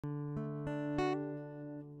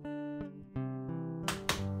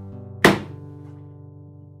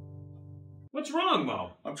What's wrong,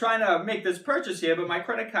 Mo? I'm trying to make this purchase here, but my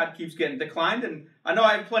credit card keeps getting declined, and I know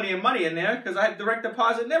I have plenty of money in there because I have direct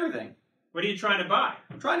deposit and everything. What are you trying to buy?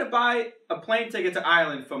 I'm trying to buy a plane ticket to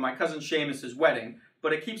Ireland for my cousin Seamus's wedding,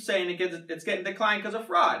 but it keeps saying it's getting declined because of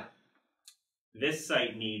fraud. This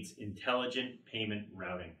site needs intelligent payment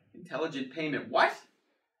routing. Intelligent payment what?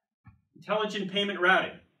 Intelligent payment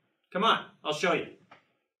routing. Come on, I'll show you.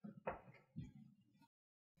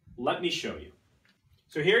 Let me show you.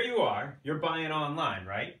 So here you are, you're buying online,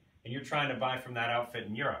 right? And you're trying to buy from that outfit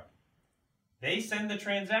in Europe. They send the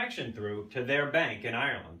transaction through to their bank in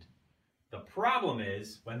Ireland. The problem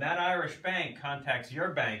is, when that Irish bank contacts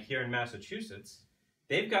your bank here in Massachusetts,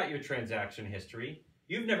 they've got your transaction history.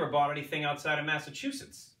 You've never bought anything outside of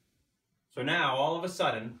Massachusetts. So now, all of a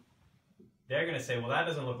sudden, they're going to say, well, that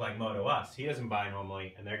doesn't look like Mo to us. He doesn't buy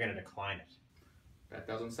normally, and they're going to decline it. That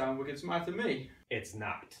doesn't sound wicked smart to me. It's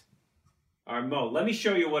not. All right, Mo, let me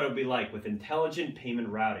show you what it'll be like with intelligent payment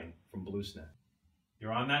routing from BlueSnap.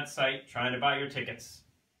 You're on that site trying to buy your tickets.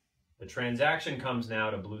 The transaction comes now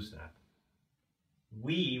to BlueSnap.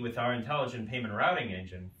 We, with our intelligent payment routing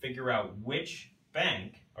engine, figure out which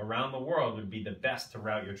bank around the world would be the best to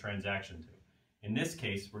route your transaction to. In this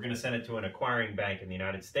case, we're going to send it to an acquiring bank in the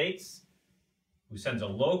United States, who sends a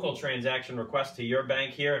local transaction request to your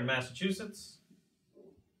bank here in Massachusetts,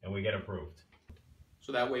 and we get approved.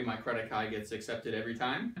 So that way my credit card gets accepted every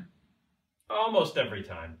time? Almost every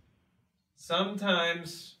time.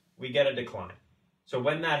 Sometimes we get a decline. So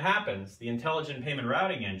when that happens, the intelligent payment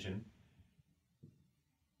routing engine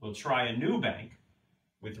will try a new bank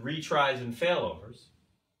with retries and failovers,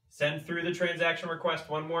 send through the transaction request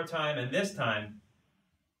one more time, and this time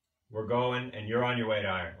we're going and you're on your way to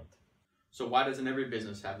Ireland. So why doesn't every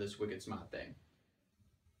business have this wicked smart thing?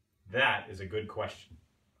 That is a good question.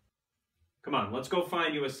 Come on, let's go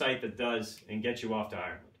find you a site that does and get you off to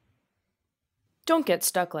Ireland. Don't get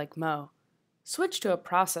stuck like Mo. Switch to a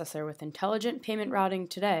processor with intelligent payment routing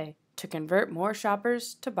today to convert more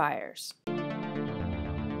shoppers to buyers.